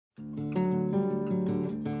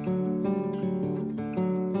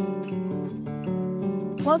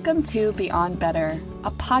Welcome to Beyond Better,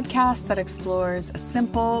 a podcast that explores a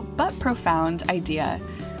simple but profound idea.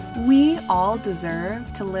 We all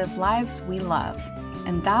deserve to live lives we love,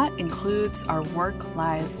 and that includes our work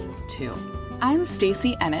lives too. I'm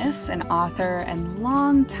Stacey Ennis, an author and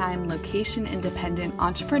longtime location-independent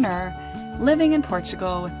entrepreneur living in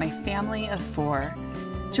Portugal with my family of 4.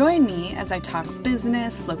 Join me as I talk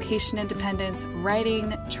business, location independence,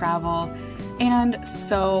 writing, travel, and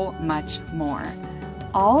so much more,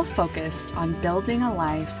 all focused on building a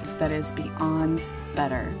life that is beyond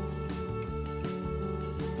better.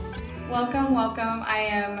 Welcome. I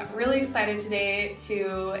am really excited today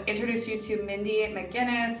to introduce you to Mindy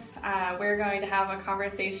McGinnis. We're going to have a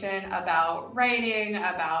conversation about writing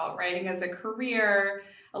as a career,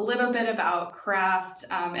 a little bit about craft,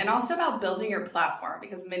 and also about building your platform,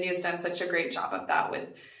 because Mindy has done such a great job of that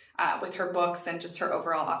with her books and just her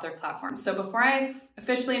overall author platform. So before I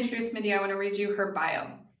officially introduce Mindy, I want to read you her bio.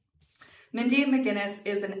 Mindy McGinnis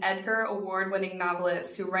is an Edgar Award-winning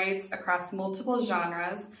novelist who writes across multiple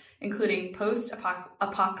genres, including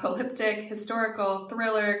post-apocalyptic, historical,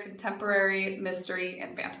 thriller, contemporary, mystery,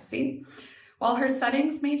 and fantasy. While her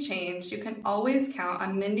settings may change, you can always count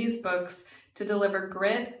on Mindy's books to deliver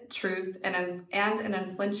grit, truth, and an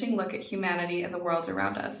unflinching look at humanity and the world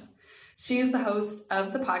around us. She is the host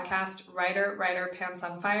of the podcast Writer, Pants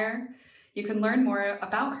on Fire. You can learn more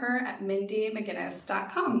about her at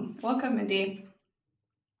mindymcginnis.com. Welcome, Mindy.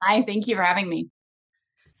 Hi, thank you for having me.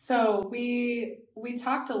 So we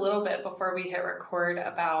talked a little bit before we hit record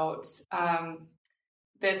about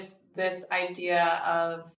this idea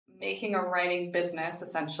of making a writing business,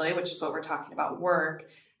 essentially, which is what we're talking about. Work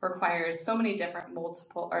requires so many different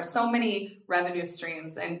so many revenue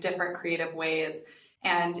streams and different creative ways.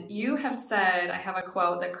 And you have said, I have a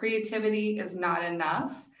quote, that creativity is not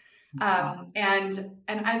enough. And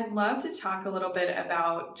I'd love to talk a little bit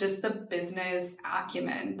about just the business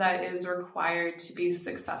acumen that is required to be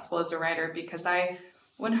successful as a writer, because I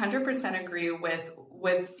 100% agree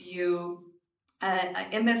with you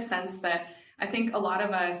in this sense that I think a lot of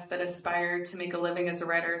us that aspire to make a living as a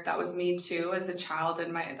writer, that was me too as a child,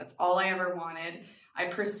 and that's all I ever wanted. I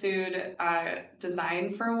pursued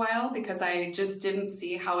design for a while because I just didn't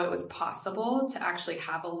see how it was possible to actually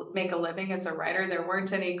make a living as a writer. There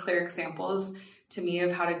weren't any clear examples to me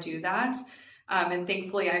of how to do that. And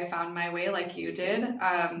thankfully I found my way like you did.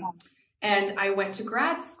 And I went to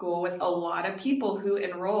grad school with a lot of people who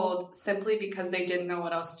enrolled simply because they didn't know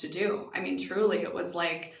what else to do. I mean, truly, it was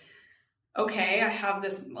like, okay, I have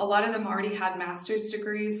this, a lot of them already had master's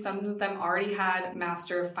degrees. Some of them already had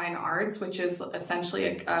Master of Fine Arts, which is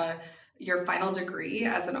essentially your final degree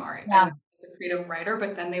as an art, as a creative writer,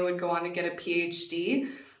 but then they would go on to get a PhD.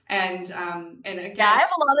 And again, I have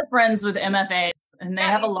a lot of friends with MFAs and they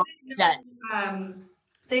have a lot of debt.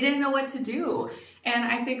 They didn't know what to do. And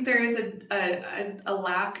I think there is a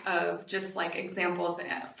lack of just like examples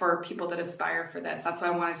for people that aspire for this. That's why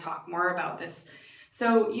I want to talk more about this.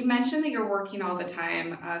 So you mentioned that you're working all the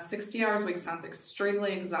time. 60 hours a week sounds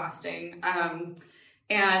extremely exhausting.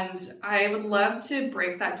 And I would love to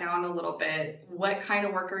break that down a little bit. What kind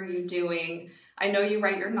of work are you doing? I know you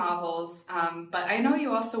write your novels, but I know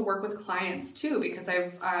you also work with clients too, because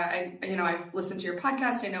I've listened to your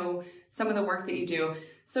podcast. I know some of the work that you do.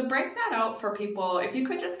 So break that out for people. If you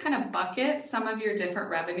could just kind of bucket some of your different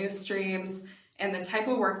revenue streams and the type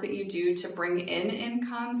of work that you do to bring in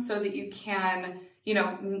income so that you can,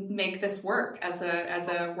 make this work as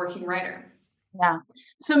a working writer. Yeah.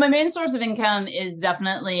 So my main source of income is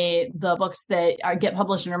definitely the books that get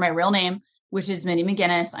published under my real name, which is Mindy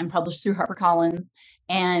McGinnis. I'm published through HarperCollins,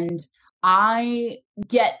 and I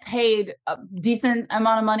get paid a decent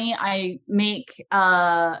amount of money. I make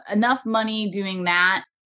enough money doing that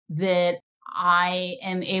I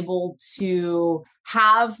am able to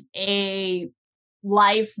have a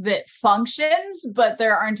life that functions, but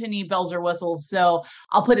there aren't any bells or whistles. So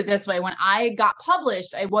I'll put it this way. When I got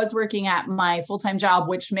published, I was working at my full-time job,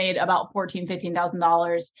 which made about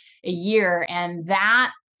 $15,000 a year. And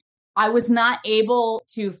that I was not able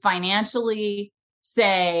to financially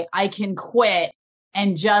say I can quit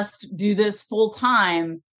and just do this full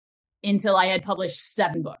time until I had published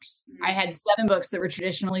 7 books. I had 7 books that were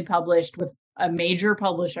traditionally published with a major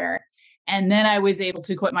publisher. And then I was able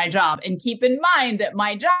to quit my job. And keep in mind that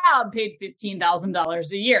my job paid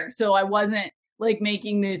 $15,000 a year. So I wasn't like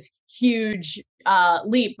making this huge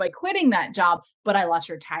leap by quitting that job, but I lost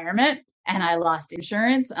retirement and I lost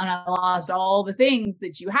insurance and I lost all the things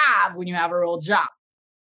that you have when you have a real job.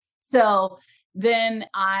 So then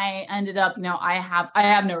I ended up, I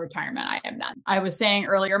have no retirement. I have none. I was saying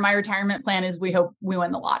earlier, my retirement plan is we hope we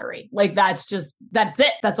win the lottery. Like that's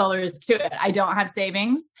it. That's all there is to it. I don't have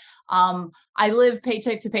savings. I live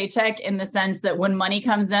paycheck to paycheck in the sense that when money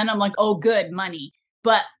comes in, I'm like, oh, good money.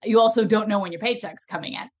 But you also don't know when your paycheck's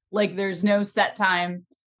coming in. Like there's no set time.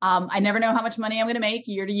 I never know how much money I'm going to make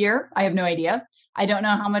year to year. I have no idea. I don't know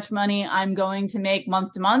how much money I'm going to make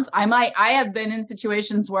month to month. I have been in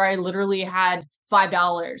situations where I literally had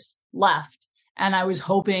 $5 left and I was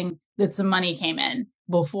hoping that some money came in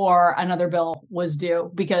before another bill was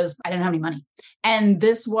due because I didn't have any money. And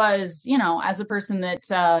this was, as a person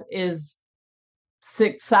that is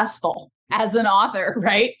successful as an author,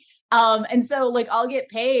 right? And so like I'll get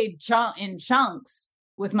paid in chunks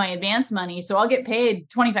with my advance money. So I'll get paid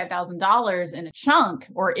 $25,000 in a chunk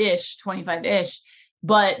or 25-ish,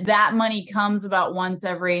 but that money comes about once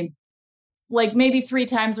every, like maybe 3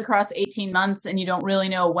 times across 18 months. And you don't really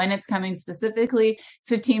know when it's coming specifically.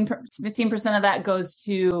 15% of that goes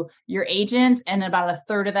to your agent. And about a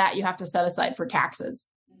third of that you have to set aside for taxes.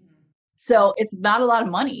 Mm-hmm. So it's not a lot of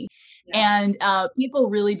money. Yeah. And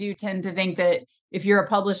people really do tend to think that if you're a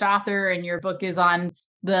published author and your book is on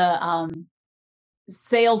the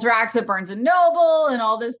sales racks at Barnes and Noble and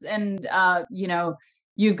all this, and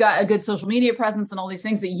you've got a good social media presence and all these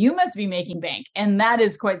things, that you must be making bank. And that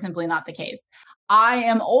is quite simply not the case. I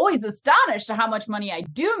am always astonished at how much money I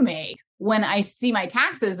do make when I see my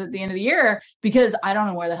taxes at the end of the year, because I don't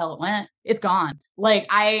know where the hell it went. It's gone. Like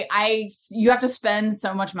you have to spend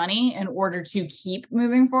so much money in order to keep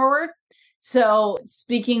moving forward. So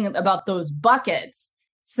speaking about those buckets,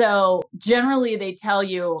 so generally they tell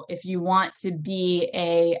you if you want to be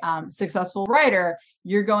a successful writer,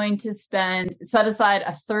 you're going to set aside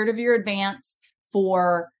a third of your advance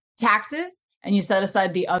for taxes, and you set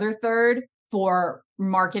aside the other third for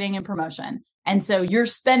marketing and promotion. And so you're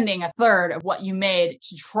spending a third of what you made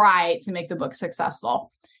to try to make the book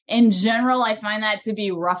successful. In general, I find that to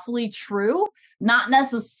be roughly true, not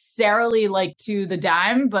necessarily like to the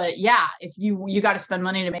dime, but yeah, if you got to spend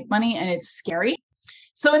money to make money, and it's scary.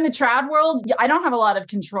 So in the trad world, I don't have a lot of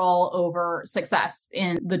control over success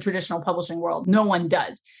in the traditional publishing world. No one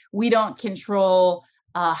does. We don't control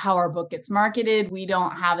how our book gets marketed. We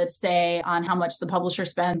don't have a say on how much the publisher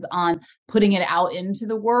spends on putting it out into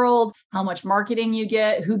the world, how much marketing you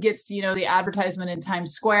get, who gets, the advertisement in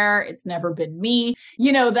Times Square. It's never been me.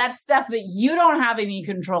 That's stuff that you don't have any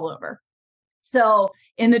control over. So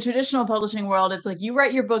in the traditional publishing world, it's like you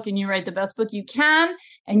write your book and you write the best book you can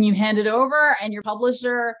and you hand it over, and your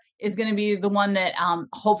publisher is going to be the one that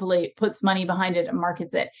hopefully puts money behind it and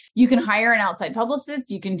markets it. You can hire an outside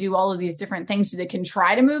publicist. You can do all of these different things that can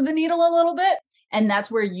try to move the needle a little bit. And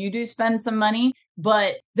that's where you do spend some money,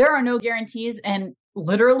 but there are no guarantees. And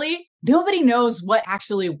literally nobody knows what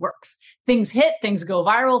actually works. Things hit, things go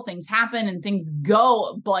viral, things happen, and things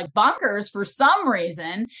go like bonkers for some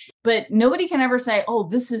reason, but nobody can ever say, oh,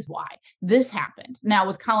 this is why this happened. Now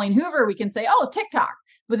with Colleen Hoover, we can say, oh, TikTok.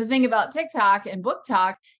 But the thing about TikTok and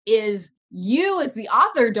BookTok is you as the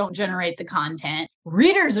author don't generate the content.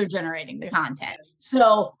 Readers are generating the content.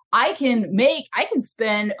 So I can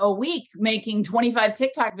spend a week making 25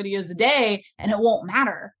 TikTok videos a day and it won't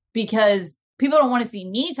matter, because people don't want to see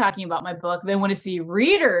me talking about my book. They want to see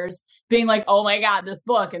readers being like, oh my God, this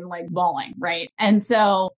book, and like bawling, right? And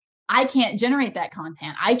so I can't generate that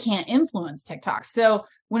content. I can't influence TikTok. So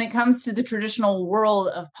when it comes to the traditional world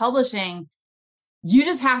of publishing, you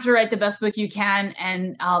just have to write the best book you can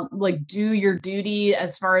and do your duty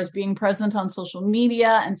as far as being present on social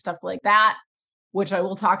media and stuff like that, which I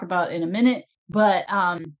will talk about in a minute. But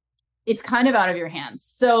it's kind of out of your hands.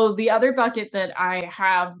 So the other bucket that I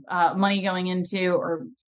have money going into, or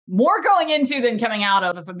more going into than coming out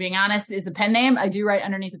of, if I'm being honest, is a pen name. I do write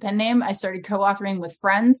underneath a pen name. I started co-authoring with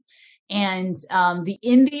friends, and the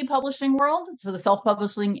indie publishing world, so the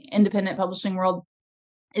self-publishing, independent publishing world,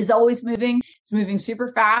 is always moving. It's moving super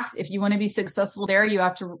fast. If you want to be successful there, you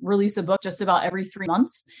have to release a book just about every 3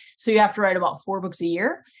 months. So you have to write about 4 books a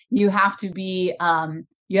year. You have to be, and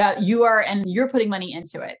you're putting money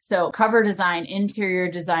into it. So cover design, interior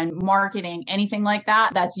design, marketing, anything like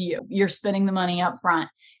that, that's you. You're spending the money up front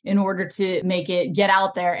in order to make it get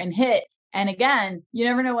out there and hit. And again, you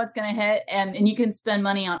never know what's going to hit. And you can spend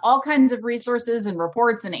money on all kinds of resources and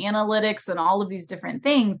reports and analytics and all of these different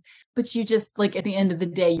things. But you just, like, at the end of the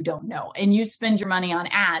day, you don't know. And you spend your money on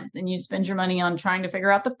ads, and you spend your money on trying to figure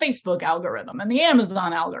out the Facebook algorithm and the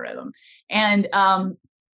Amazon algorithm. And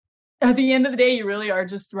at the end of the day, you really are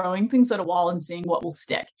just throwing things at a wall and seeing what will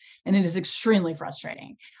stick. And it is extremely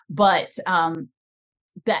frustrating. But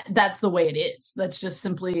that's the way it is. That's just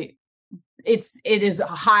simply it is a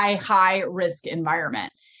high risk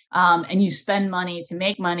environment. And you spend money to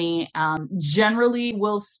make money. Generally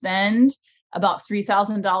we'll spend about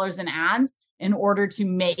 $3,000 in ads in order to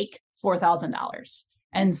make $4,000.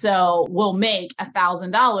 And so we'll make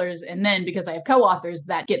 $1,000. And then because I have co-authors,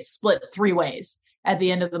 that gets split 3 ways at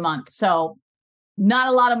the end of the month. So not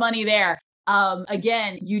a lot of money there.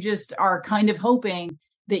 Again, you just are kind of hoping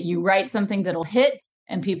that you write something that'll hit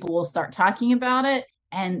and people will start talking about it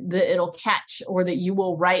and that it'll catch, or that you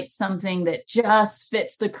will write something that just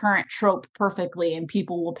fits the current trope perfectly and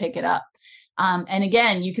people will pick it up. And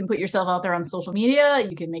again, you can put yourself out there on social media.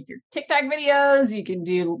 You can make your TikTok videos. You can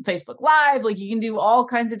do Facebook Live. Like, you can do all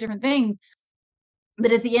kinds of different things.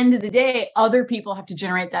 But at the end of the day, other people have to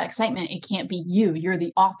generate that excitement. It can't be you. You're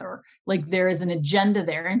the author. Like, there is an agenda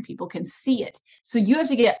there and people can see it. So you have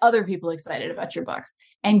to get other people excited about your books.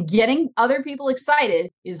 And getting other people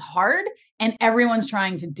excited is hard, and everyone's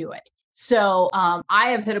trying to do it. So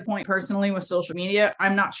I have hit a point personally with social media.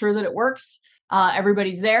 I'm not sure that it works.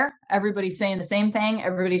 Everybody's there. Everybody's saying the same thing.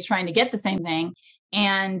 Everybody's trying to get the same thing.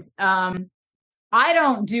 And I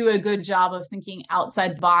don't do a good job of thinking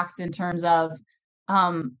outside the box in terms of,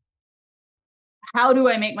 how do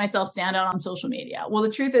I make myself stand out on social media? Well,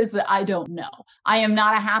 the truth is that I don't know. I am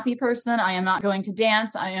not a happy person. I am not going to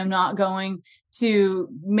dance. I am not going to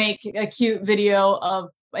make a cute video of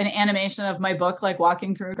an animation of my book, like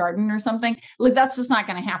walking through a garden or something. Like, that's just not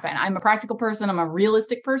going to happen. I'm a practical person. I'm a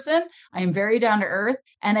realistic person. I am very down to earth,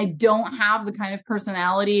 and I don't have the kind of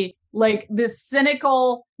personality, like this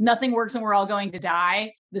cynical, nothing works and we're all going to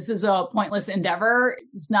die. This is a pointless endeavor.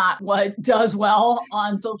 It's not what does well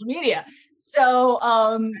on social media. So,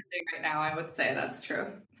 right now, I would say that's true.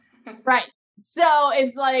 Right. So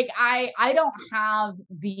it's like, I don't have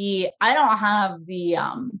the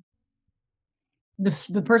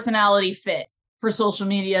personality fit for social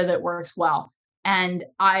media that works well. And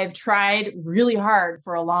I've tried really hard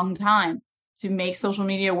for a long time to make social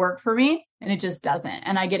media work for me, and it just doesn't.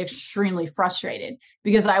 And I get extremely frustrated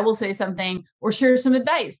because I will say something or share some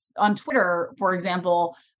advice on Twitter, for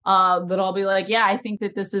example, that I'll be like, yeah, I think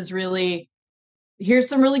that this is really, here's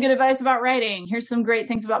some really good advice about writing. Here's some great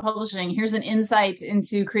things about publishing. Here's an insight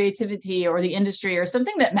into creativity or the industry or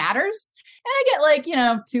something that matters. And I get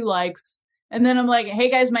like, 2 likes. And then I'm like,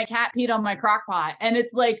 hey guys, my cat peed on my crock pot. And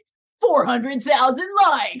it's like 400,000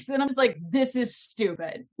 likes. And I'm just like, this is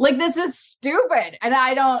stupid. Like, this is stupid. And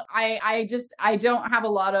I don't have a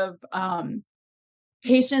lot of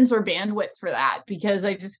patience or bandwidth for that, because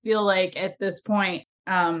I just feel like at this point,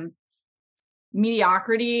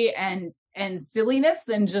 mediocrity and silliness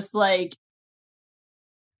and just like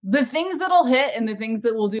the things that'll hit and the things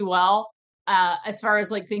that will do well, as far as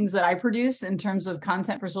like things that I produce in terms of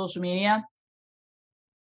content for social media,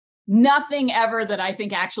 nothing ever that I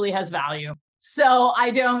think actually has value. So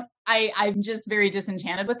I'm just very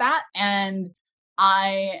disenchanted with that. And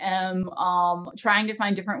I am trying to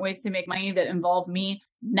find different ways to make money that involve me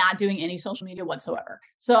not doing any social media whatsoever.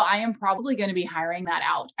 So I am probably going to be hiring that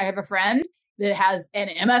out. I have a friend that has an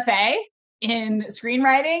MFA in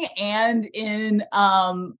screenwriting and in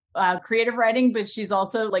creative writing, but she's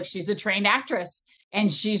also like, she's a trained actress. And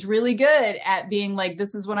she's really good at being like,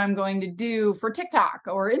 this is what I'm going to do for TikTok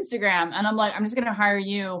or Instagram. And I'm like, I'm just going to hire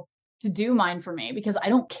you to do mine for me because I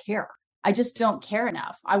don't care. I just don't care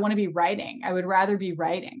enough. I want to be writing. I would rather be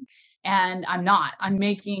writing. And I'm not. I'm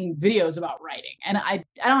making videos about writing. And I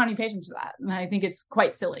don't have any patience for that. And I think it's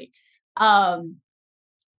quite silly.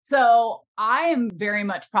 So I am very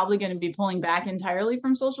much probably going to be pulling back entirely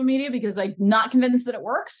from social media because I'm not convinced that it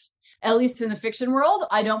works. At least in the fiction world,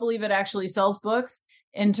 I don't believe it actually sells books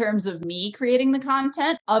in terms of me creating the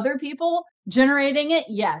content. Other people generating it,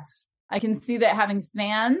 yes. I can see that having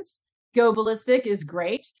fans go ballistic is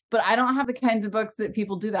great, but I don't have the kinds of books that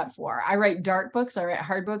people do that for. I write dark books, I write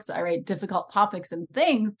hard books, I write difficult topics and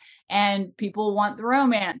things, and people want the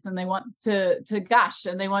romance and they want to gush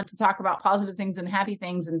and they want to talk about positive things and happy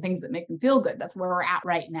things and things that make them feel good. That's where we're at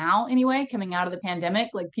right now anyway, coming out of the pandemic.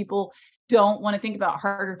 Like, people don't want to think about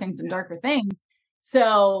harder things and darker things.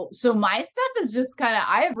 So my stuff is just kind of,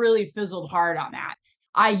 I have really fizzled hard on that.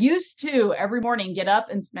 I used to every morning get up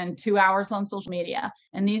and spend 2 hours on social media.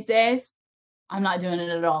 And these days I'm not doing it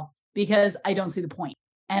at all because I don't see the point.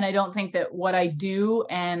 And I don't think that what I do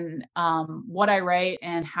and what I write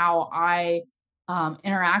and how I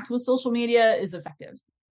interact with social media is effective.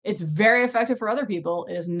 It's very effective for other people.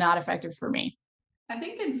 It is not effective for me. I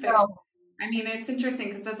think in fiction, I mean, it's interesting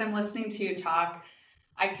because as I'm listening to you talk,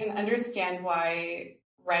 I can understand why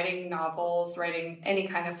writing novels, writing any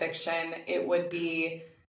kind of fiction, it would be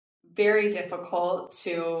very difficult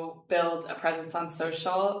to build a presence on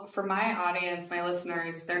social. For my audience, my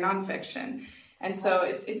listeners, they're nonfiction. And so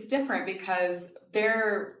it's different because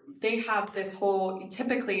they have this whole,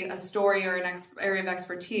 typically a story or an area of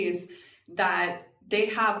expertise that they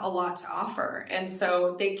have a lot to offer. And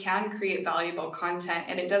so they can create valuable content,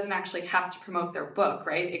 and it doesn't actually have to promote their book,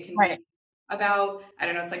 right? It can be about, I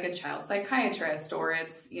don't know, it's like a child psychiatrist, or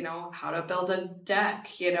it's, how to build a deck,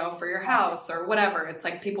 for your house or whatever. It's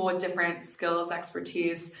like people with different skills,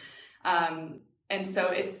 expertise. And so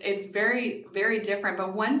it's very, very different.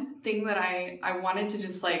 But one thing that I wanted to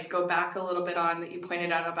just like go back a little bit on that you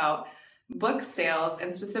pointed out about book sales,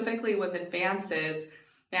 and specifically with advances,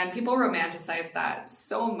 man, people romanticize that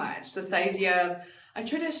so much. This idea of a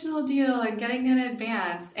traditional deal and getting an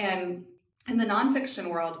advance. And in the nonfiction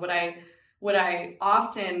world, what I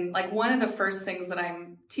often, like, one of the first things that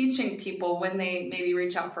I'm teaching people when they maybe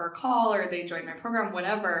reach out for a call or they join my program,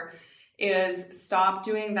 whatever, is stop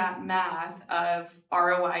doing that math of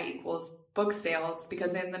ROI equals book sales,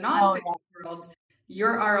 because in the nonfiction world,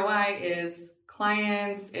 your ROI is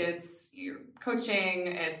clients, it's your coaching,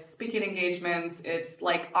 it's speaking engagements, it's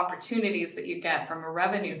like opportunities that you get from a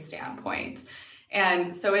revenue standpoint.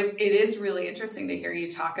 And so it is really interesting to hear you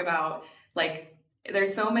talk about, like,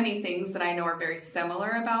 there's so many things that I know are very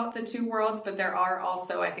similar about the two worlds, but there are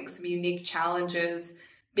also, I think, some unique challenges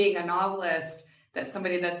being a novelist that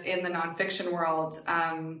somebody that's in the nonfiction world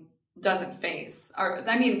doesn't face.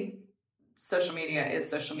 Social media is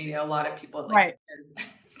social media. A lot of people,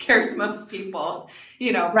 scares most people,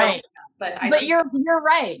 Right. But you're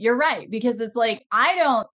right. You're right. Because it's like,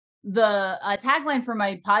 the tagline for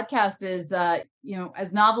my podcast is,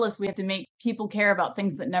 as novelists, we have to make people care about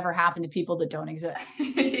things that never happen to people that don't exist.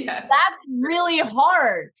 Yes. That's really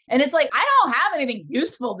hard. And it's like, I don't have anything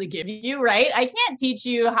useful to give you, right? I can't teach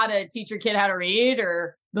you how to teach your kid how to read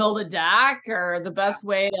or build a deck or the best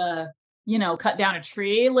way to, cut down a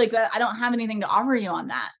tree. Like, I don't have anything to offer you on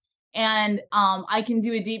that. And I can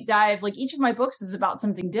do a deep dive. Like, each of my books is about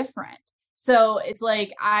something different. So it's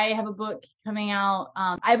like, I have a book coming out.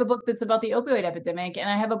 I have a book that's about the opioid epidemic, and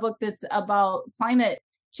I have a book that's about climate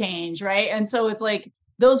change, right? And so it's like,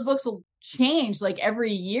 those books will change like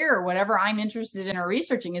every year. Whatever I'm interested in or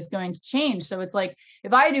researching is going to change. So it's like,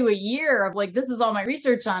 if I do a year of like, this is all my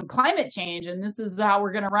research on climate change, and this is how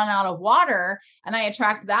we're going to run out of water, and I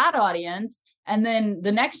attract that audience. And then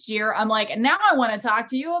the next year, I'm like, and now I want to talk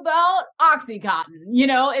to you about Oxycontin.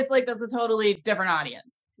 It's like, that's a totally different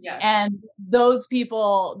audience. Yes. And those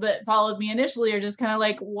people that followed me initially are just kind of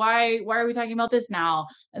like, why are we talking about this now?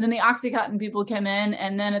 And then the Oxycontin people come in,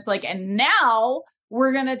 and then it's like, and now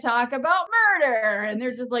we're going to talk about murder. And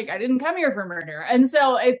they're just like, I didn't come here for murder. And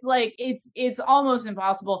so it's like, it's almost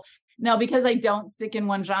impossible. Now, because I don't stick in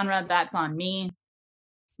one genre, that's on me.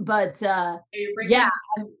 But yeah.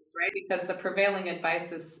 Right, because the prevailing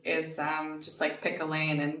advice is just like pick a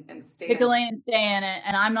lane and stay in it,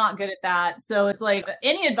 and I'm not good at that. So it's like,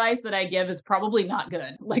 any advice that I give is probably not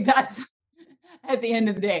good. Like, that's at the end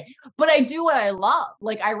of the day. But I do what I love.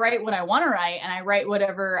 Like, I write what I want to write, and I write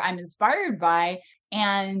whatever I'm inspired by.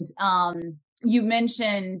 And you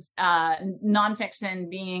mentioned nonfiction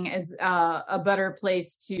being a better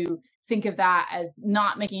place to think of that as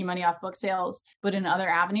not making money off book sales, but in other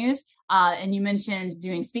avenues. And you mentioned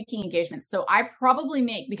doing speaking engagements. So I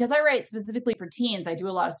probably because I write specifically for teens, I do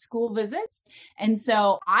a lot of school visits. And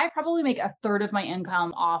so I probably make a third of my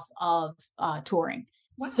income off of touring.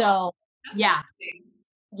 Wow. So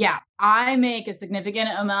yeah, I make a significant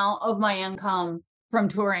amount of my income from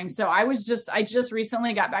touring. So I just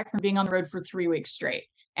recently got back from being on the road for 3 weeks straight.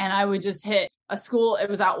 And I would just hit a school. It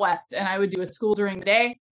was out west, and I would do a school during the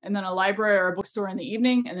day, and then a library or a bookstore in the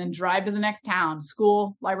evening, and then drive to the next town,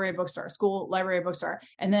 school, library, bookstore, school, library, bookstore,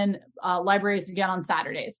 and then libraries again on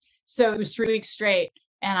Saturdays. So it was 3 weeks straight,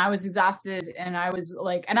 and I was exhausted, and I was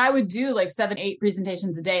like, and I would do like 7-8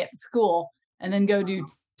 presentations a day at the school, and then go do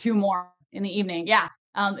 2 more in the evening. Yeah.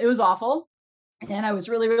 It was awful. And I was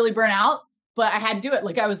really, really burnt out, but I had to do it.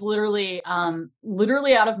 Like, I was literally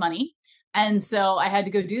out of money. And so I had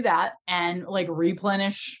to go do that and like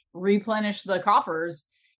replenish the coffers.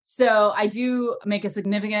 So I do make a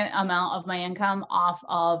significant amount of my income off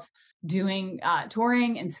of doing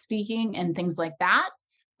touring and speaking and things like that.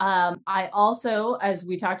 I also, as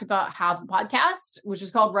we talked about, have a podcast, which is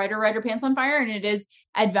called Writer Pants on Fire, and it is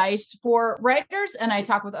advice for writers. And I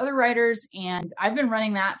talk with other writers, and I've been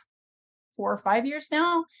running that 4 or 5 years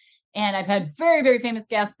now. And I've had very, very famous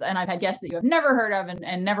guests, and I've had guests that you have never heard of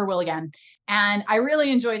and never will again. And I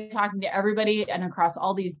really enjoy talking to everybody and across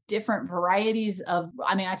all these different varieties of,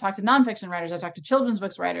 I mean, I talk to nonfiction writers, I talk to children's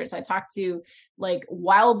books writers, I talk to like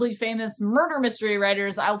wildly famous murder mystery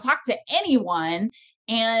writers. I'll talk to anyone.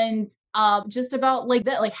 And just about like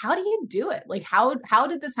that, like, how do you do it? Like, how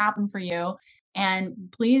did this happen for you? And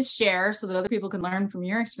please share so that other people can learn from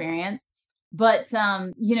your experience. But,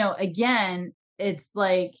 again, it's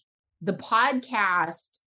like the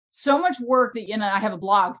podcast, so much work that, I have a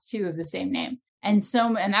blog too of the same name. And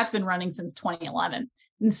that's been running since 2011.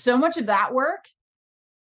 And so much of that work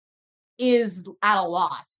is at a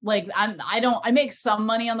loss. Like I make some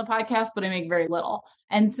money on the podcast, but I make very little.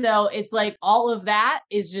 And so it's like all of that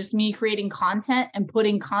is just me creating content and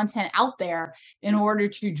putting content out there in order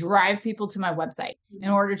to drive people to my website, in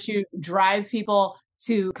order to drive people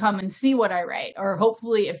to come and see what I write, or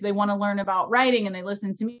hopefully if they want to learn about writing and they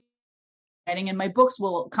listen to me writing and my books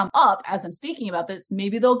will come up as I'm speaking about this,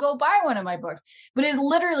 maybe they'll go buy one of my books. But it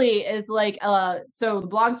literally is like, so the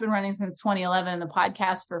blog's been running since 2011 and the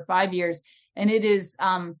podcast for 5 years. And it is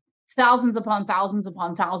thousands upon thousands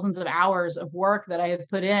upon thousands of hours of work that I have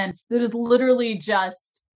put in that is literally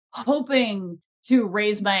just hoping to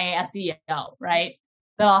raise my SEO, right?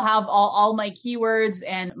 That I'll have all my keywords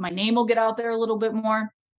and my name will get out there a little bit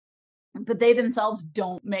more. But they themselves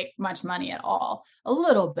don't make much money at all. A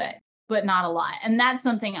little bit, but not a lot. And that's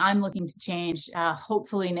something I'm looking to change.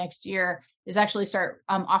 Hopefully next year is actually start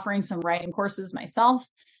offering some writing courses myself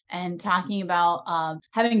and talking about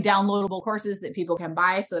having downloadable courses that people can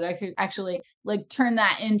buy so that I could actually like turn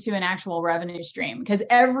that into an actual revenue stream. Because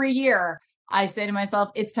every year I say to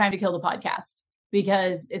myself, it's time to kill the podcast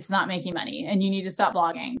because it's not making money and you need to stop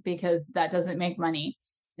blogging because that doesn't make money.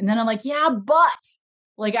 And then I'm like, yeah, but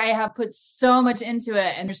like I have put so much into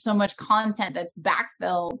it and there's so much content that's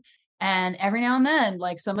backfilled. And every now and then,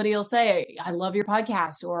 like somebody will say, I love your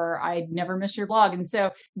podcast or I never miss your blog. And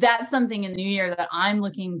so that's something in the new year that I'm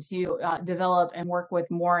looking to develop and work with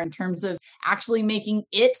more in terms of actually making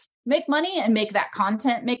it make money and make that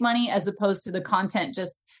content make money as opposed to the content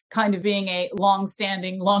just kind of being a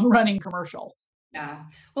long-standing, long-running commercial. Yeah.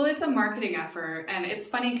 Well, it's a marketing effort. And it's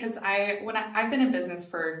funny because I've been in business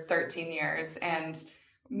for 13 years and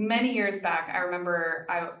many years back, I remember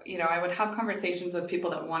I would have conversations with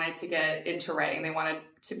people that wanted to get into writing. They wanted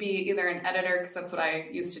to be either an editor, because that's what I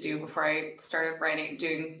used to do before I started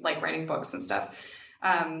writing books and stuff.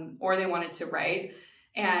 Or they wanted to write.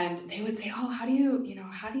 And they would say, oh, how do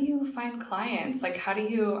you find clients? Like, how do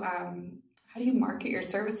you market your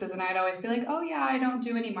services? And I'd always be like, oh yeah, I don't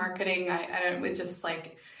do any marketing. I don't, it just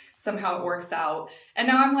like, somehow it works out. And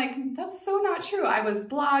now I'm like, that's so not true. I was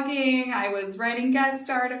blogging, I was writing guest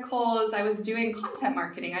articles, I was doing content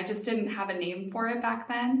marketing. I just didn't have a name for it back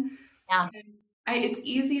then. Yeah. And it's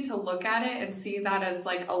easy to look at it and see that as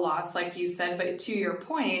like a loss, like you said, but to your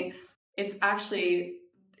point, it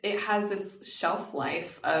has this shelf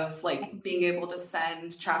life of like being able to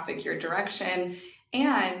send traffic your direction,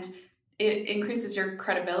 and it increases your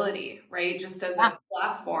credibility, right? Just as a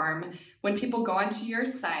platform, when people go onto your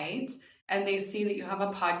site and they see that you have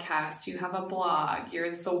a podcast, you have a blog,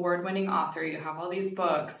 you're this award-winning author, you have all these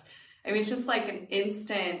books. I mean, it's just like an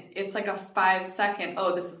instant, it's like a 5-second,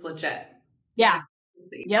 oh, this is legit. Yeah.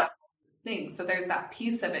 Yep. Thing. So there's that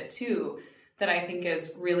piece of it too that I think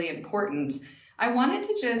is really important. I wanted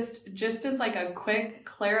to just as like a quick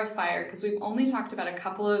clarifier, because we've only talked about a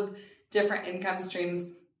couple of different income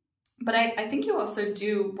streams, but I think you also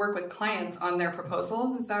do work with clients on their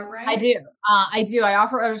proposals. Is that right? I do. I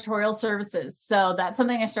offer editorial services. So that's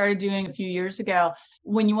something I started doing a few years ago.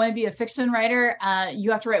 When you want to be a fiction writer, you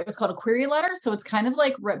have to write what's called a query letter. So it's kind of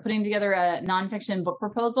like putting together a nonfiction book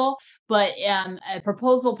proposal, but a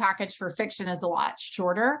proposal package for fiction is a lot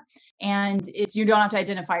shorter. And you don't have to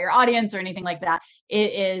identify your audience or anything like that.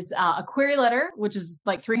 It is a query letter, which is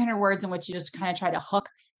like 300 words in which you just kind of try to hook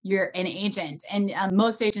an agent. And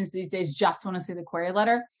most agents these days just want to see the query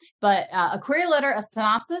letter, but a query letter, a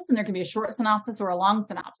synopsis, and there can be a short synopsis or a long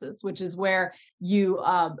synopsis, which is where you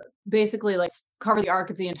basically like cover the arc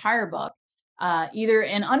of the entire book, either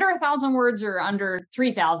in under 1,000 words or under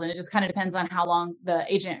 3,000. It just kind of depends on how long the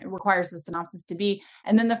agent requires the synopsis to be.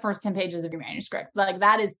 And then the first 10 pages of your manuscript. Like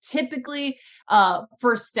that is typically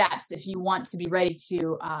first steps if you want to be ready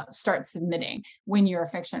to start submitting when you're a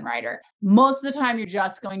fiction writer. Most of the time, you're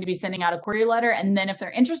just going to be sending out a query letter. And then if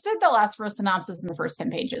they're interested, they'll ask for a synopsis in the first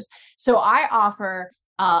 10 pages. So I offer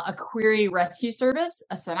a query rescue service,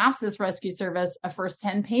 a synopsis rescue service, a first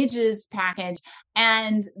 10 pages package,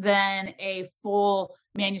 and then a full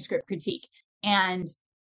manuscript critique. And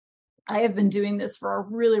I have been doing this for a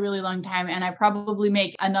really, really long time, and I probably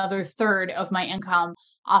make another third of my income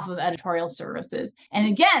off of editorial services. And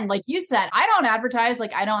again, like you said, I don't advertise,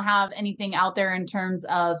 like I don't have anything out there in terms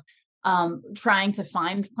of trying to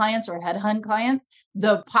find clients or headhunt clients.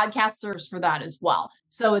 The podcast serves for that as well.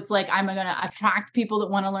 So it's like I'm going to attract people that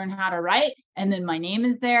want to learn how to write, and then my name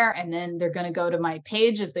is there, and then they're going to go to my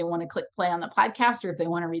page if they want to click play on the podcast or if they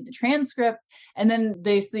want to read the transcript, and then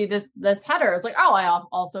they see this header. It's like, oh, I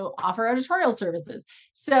also offer editorial services.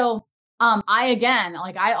 So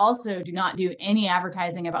I also do not do any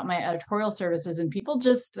advertising about my editorial services, and people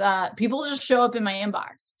just show up in my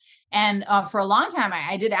inbox. And for a long time,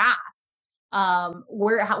 I did ask,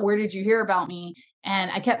 where did you hear about me?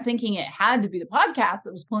 And I kept thinking it had to be the podcast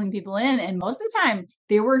that was pulling people in. And most of the time,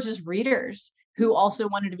 they were just readers who also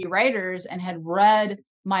wanted to be writers and had read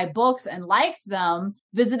my books and liked them,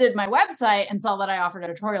 visited my website and saw that I offered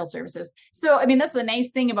editorial services. So, I mean, that's the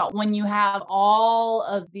nice thing about when you have all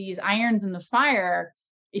of these irons in the fire.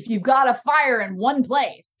 If you've got a fire in one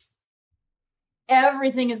place,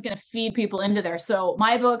 everything is going to feed people into there. So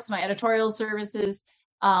my books, my editorial services,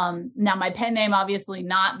 now my pen name, obviously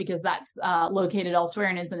not, because that's located elsewhere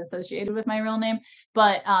and isn't associated with my real name.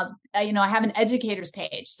 But, I have an educators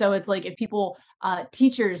page. So it's like if people,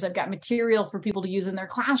 teachers, I've got material for people to use in their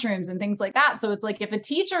classrooms and things like that. So it's like if a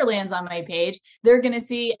teacher lands on my page, they're going to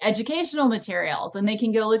see educational materials and they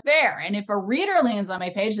can go look there. And if a reader lands on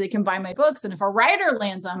my page, they can buy my books. And if a writer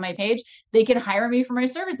lands on my page, they can hire me for my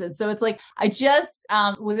services. So it's like, I just,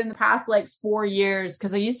 within the past 4 years,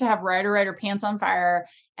 because I used to have Writer Pants on Fire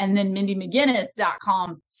and then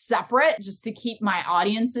MindyMcGinnis.com separate just to keep my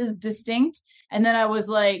audiences distinct. And then I was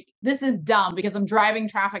like, this is dumb because I'm driving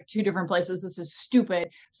traffic 2 different places. This is stupid.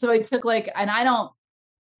 So I took and I don't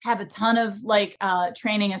have a ton of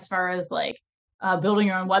training as far as building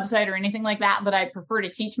your own website or anything like that, but I prefer to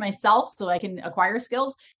teach myself so I can acquire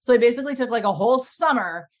skills. So I basically took a whole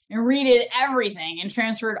summer and redid everything and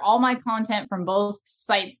transferred all my content from both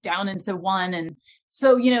sites down into one. And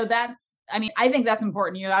so, I think that's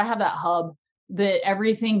important. You got to have that hub that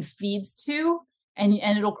everything feeds to, and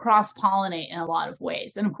it'll cross-pollinate in a lot of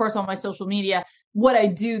ways. And of course, on my social media, what I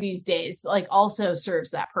do these days, also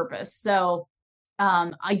serves that purpose. So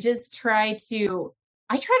I try to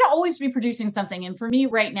always be producing something. And for me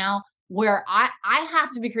right now, where I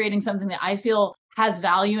have to be creating something that I feel has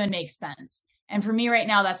value and makes sense. And for me right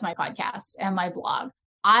now, that's my podcast and my blog.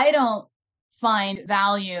 I don't find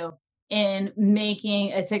value in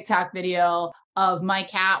making a TikTok video of my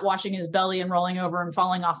cat washing his belly and rolling over and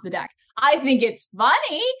falling off the deck. I think it's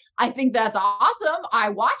funny. I think that's awesome. I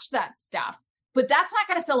watch that stuff, but that's not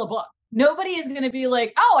going to sell a book. Nobody is going to be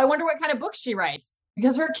like, oh, I wonder what kind of book she writes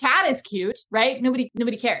because her cat is cute, right?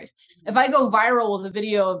 Nobody cares. If I go viral with a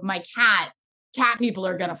video of my cat people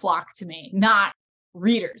are going to flock to me, not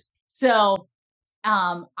readers. So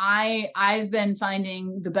I've been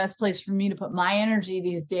finding the best place for me to put my energy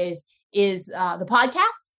these days is the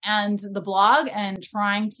podcast and the blog, and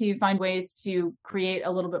trying to find ways to create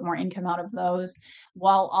a little bit more income out of those,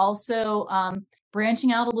 while also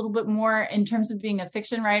branching out a little bit more in terms of being a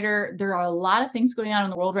fiction writer. There are a lot of things going on in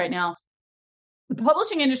the world right now. The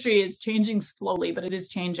publishing industry is changing slowly, but it is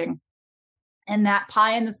changing. And that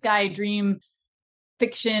pie in the sky dream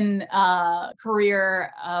fiction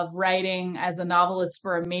career of writing as a novelist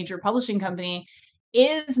for a major publishing company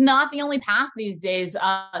is not the only path these days.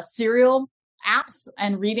 Serial apps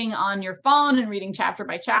and reading on your phone and reading chapter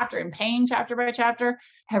by chapter and paying chapter by chapter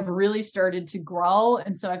have really started to grow.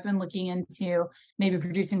 And so I've been looking into maybe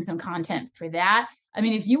producing some content for that. I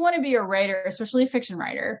mean, if you want to be a writer, especially a fiction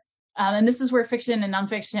writer, and this is where fiction and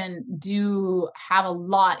nonfiction do have a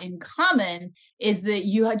lot in common, is that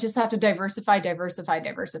you just have to diversify.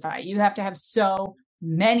 You have to have so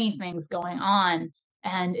many things going on.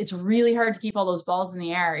 And it's really hard to keep all those balls in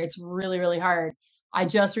the air. It's really, really hard. I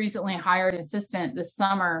just recently hired an assistant this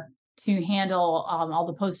summer to handle all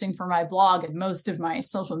the posting for my blog and most of my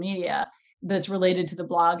social media that's related to the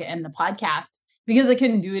blog and the podcast, because I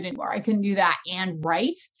couldn't do it anymore. I couldn't do that and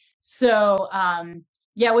write. So,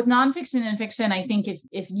 with nonfiction and fiction, I think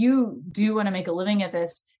if you do want to make a living at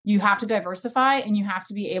this, you have to diversify, and you have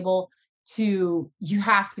to be able to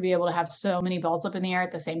have so many balls up in the air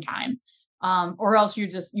at the same time. Or else you're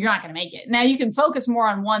not going to make it. Now you can focus more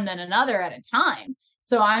on one than another at a time.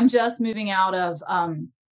 So I'm just moving out of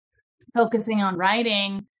focusing on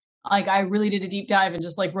writing. I really did a deep dive and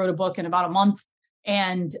just wrote a book in about a month.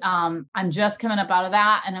 And I'm just coming up out of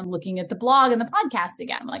that, and I'm looking at the blog and the podcast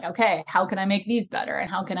again. I'm like, okay, how can I make these better? And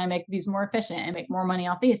how can I make these more efficient and make more money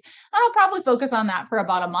off these? And I'll probably focus on that for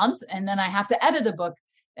about a month. And then I have to edit a book,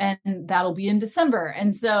 and that'll be in December.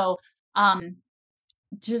 And so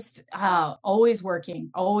Just always working,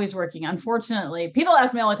 always working. Unfortunately, people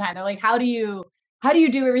ask me all the time, they're like, how do you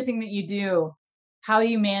do everything that you do? How do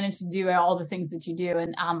you manage to do all the things that you do?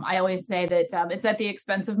 And I always say that it's at the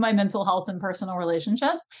expense of my mental health and personal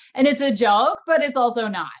relationships. And it's a joke, but it's also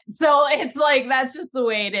not. So it's like, that's just the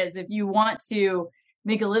way it is. If you want to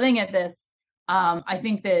make a living at this, I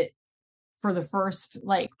think that for the first,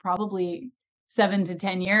 like, probably 7 to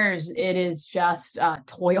 10 years, it is just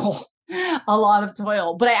toil. A lot of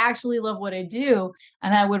toil, but I actually love what I do.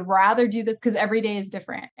 And I would rather do this because every day is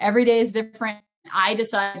different. Every day is different. I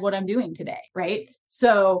decide what I'm doing today. Right.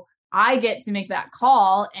 So I get to make that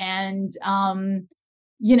call. And,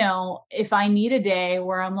 if I need a day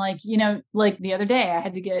where I'm like, like the other day, I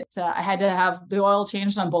had to have the oil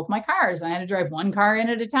changed on both my cars. I had to drive one car in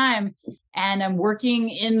at a time. And I'm working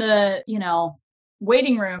in the,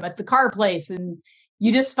 waiting room at the car place. And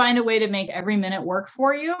you just find a way to make every minute work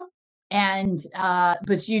for you. And,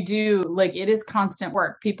 but you do, like, it is constant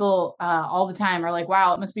work. People, all the time are like,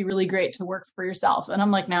 wow, it must be really great to work for yourself. And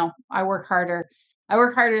I'm like, no, I work harder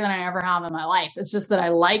than I ever have in my life. It's just that I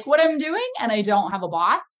like what I'm doing and I don't have a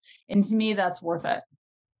boss. And to me, that's worth it.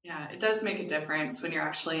 Yeah, it does make a difference when you're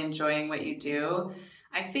actually enjoying what you do.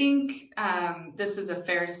 I think this is a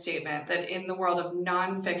fair statement that in the world of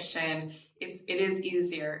nonfiction, it is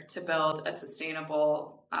easier to build a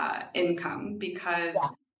sustainable income because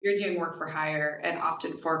you're doing work for hire, and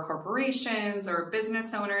often for corporations or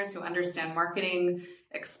business owners who understand marketing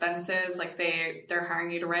expenses, like they're hiring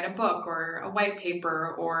you to write a book or a white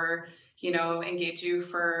paper, or engage you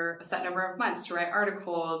for a set number of months to write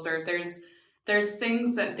articles, or there's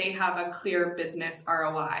things that they have a clear business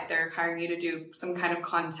ROI. They're hiring you to do some kind of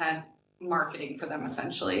content marketing for them,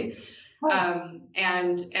 essentially.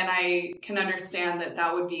 And I can understand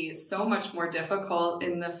that would be so much more difficult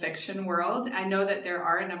in the fiction world. I know that there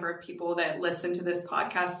are a number of people that listen to this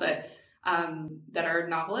podcast that are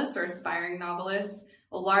novelists or aspiring novelists.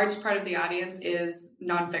 A large part of the audience is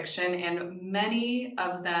nonfiction, and many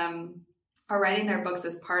of them are writing their books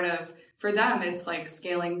as part of, for them, it's like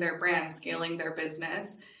scaling their brand, scaling their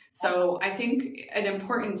business. So I think an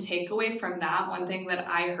important takeaway from that, one thing that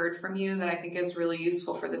I heard from you that I think is really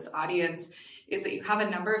useful for this audience, is that you have a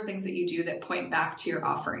number of things that you do that point back to your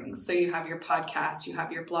offerings. So you have your podcast, you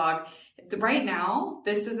have your blog. Right now,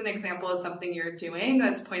 this is an example of something you're doing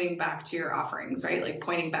that's pointing back to your offerings, right? Like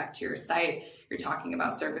pointing back to your site. You're talking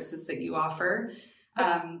about services that you offer.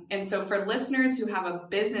 And so for listeners who have a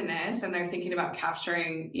business and they're thinking about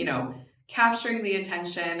capturing the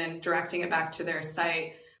attention and directing it back to their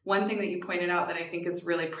site, one thing that you pointed out that I think is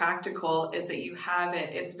really practical is that you have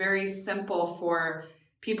it. It's very simple for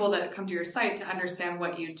people that come to your site to understand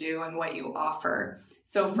what you do and what you offer.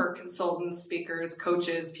 So for consultants, speakers,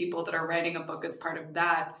 coaches, people that are writing a book as part of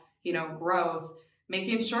that, growth,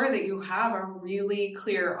 making sure that you have a really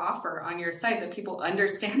clear offer on your site, that people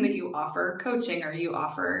understand that you offer coaching or you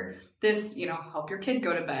offer this, help your kid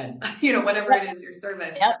go to bed, whatever it is, your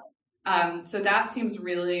service. Yep. So that seems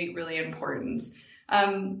really, really important.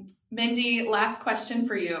 Mindy, last question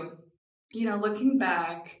for you. Looking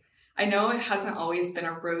back, I know it hasn't always been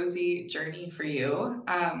a rosy journey for you,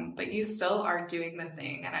 but you still are doing the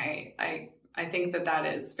thing. And I think that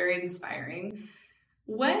is very inspiring.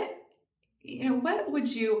 What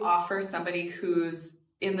would you offer somebody who's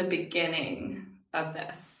in the beginning of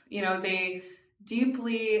this? They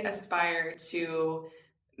deeply aspire to,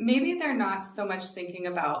 maybe they're not so much thinking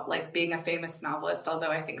about like being a famous novelist, although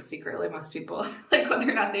I think secretly most people, like whether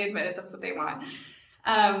or not they admit it, that's what they want.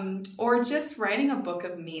 Or just writing a book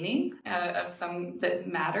of meaning, of some that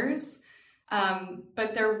matters.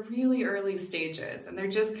 But they're really early stages and they're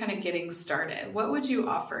just kind of getting started. What would you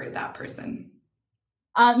offer that person?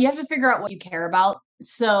 You have to figure out what you care about.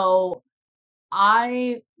 So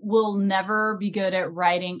I will never be good at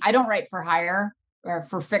writing. I don't write for hire or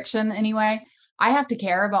for fiction anyway. I have to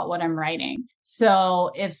care about what I'm writing.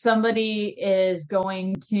 So if somebody is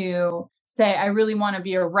going to say, I really want to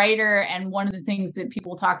be a writer, and one of the things that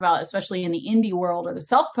people talk about, especially in the indie world or the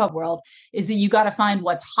self-pub world, is that you got to find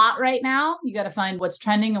what's hot right now. You got to find what's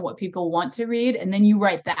trending and what people want to read, and then you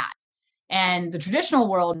write that. And the traditional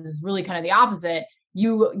world is really kind of the opposite.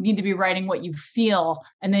 You need to be writing what you feel,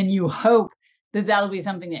 and then you hope that that'll be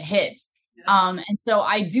something that hits. Yes. And so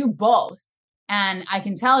I do both. And I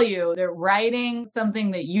can tell you that writing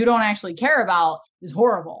something that you don't actually care about is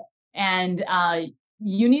horrible. And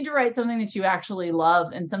you need to write something that you actually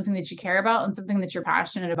love and something that you care about and something that you're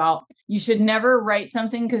passionate about. You should never write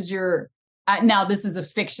something because you're, now this is a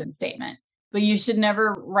fiction statement, but you should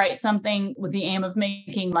never write something with the aim of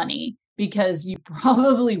making money. because you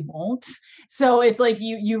probably won't. So it's like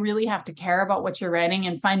you really have to care about what you're writing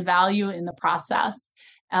and find value in the process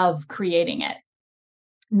of creating it.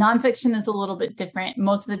 Nonfiction is a little bit different.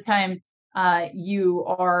 Most of the time, you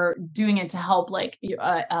are doing it to help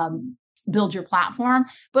build your platform.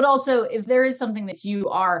 But also, if there is something that you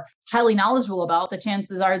are highly knowledgeable about, the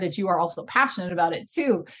chances are that you are also passionate about it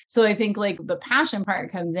too. So I think like the passion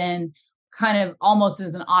part comes in kind of almost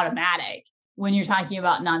as an automatic when you're talking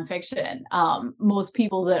about nonfiction. Most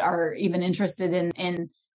people that are even interested in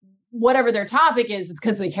whatever their topic is, it's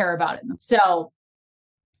because they care about it. So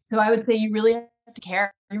I would say you really have to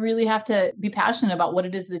care. You really have to be passionate about what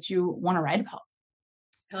it is that you want to write about.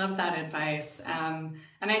 I love that advice. And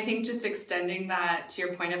I think just extending that to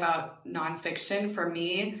your point about nonfiction, for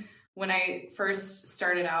me, when I first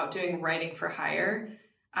started out doing writing for hire,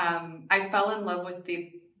 I fell in love with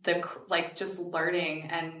the like just learning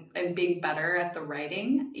and being better at the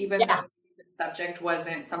writing, even though the subject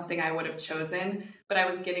wasn't something I would have chosen, but I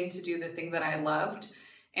was getting to do the thing that I loved.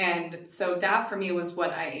 And so that for me was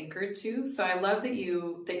what I anchored to. So I love that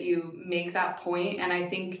you make that point. And I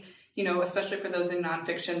think, you know, especially for those in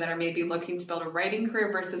nonfiction that are maybe looking to build a writing career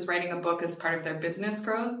versus writing a book as part of their business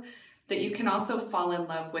growth, that you can also fall in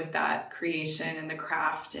love with that creation and the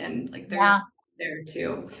craft, and like there's there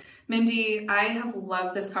too. Mindy, I have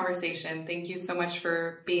loved this conversation. Thank you so much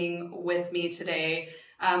for being with me today.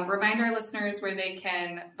 Remind our listeners where they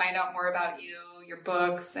can find out more about you, your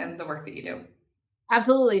books, and the work that you do.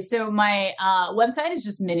 Absolutely. So my website is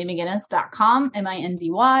just mindymcginnis.com,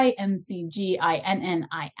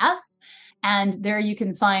 MINDYMCGINNIS. And there you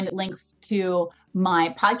can find links to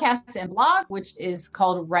my podcast and blog, which is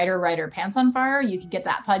called Writer Pants on Fire. You can get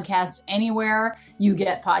that podcast anywhere you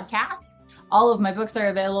get podcasts. All of my books are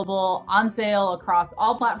available on sale across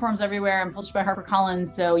all platforms everywhere. I'm published by HarperCollins,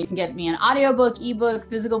 so you can get me an audiobook, ebook,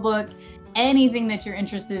 physical book, anything that you're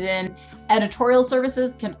interested in. Editorial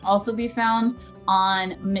services can also be found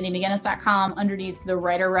on mindymcginnis.com underneath the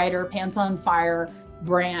Writer Pants on Fire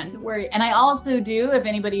brand. And I also do, if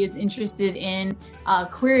anybody is interested in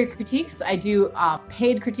query critiques, I do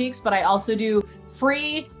paid critiques, but I also do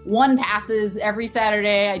free one passes every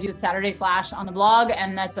Saturday. I do the Saturday Slash on the blog,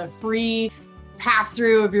 and that's a free pass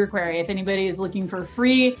through of your query. If anybody is looking for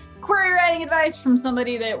free query writing advice from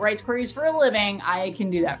somebody that writes queries for a living, I can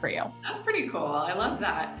do that for you. That's pretty cool. I love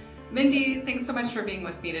that. Mindy, thanks so much for being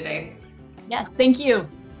with me today. Yes, thank you.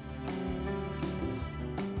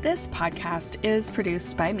 This podcast is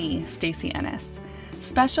produced by me, Stacey Ennis.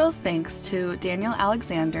 Special thanks to Daniel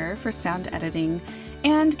Alexander for sound editing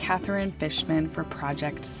and Catherine Fishman for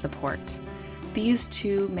project support. These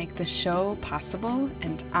two make the show possible,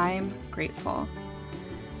 and I'm grateful.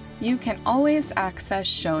 You can always access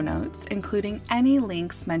show notes, including any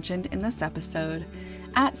links mentioned in this episode,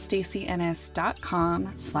 at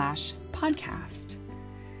stacyennis.com/podcast.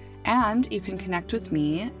 And you can connect with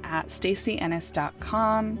me at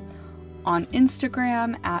stacyennis.com, on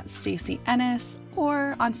Instagram at Stacey Ennis,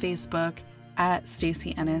 or on Facebook at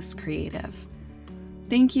Stacey Ennis Creative.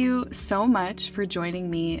 Thank you so much for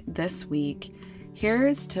joining me this week.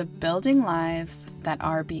 Here's to building lives that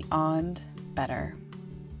are beyond better.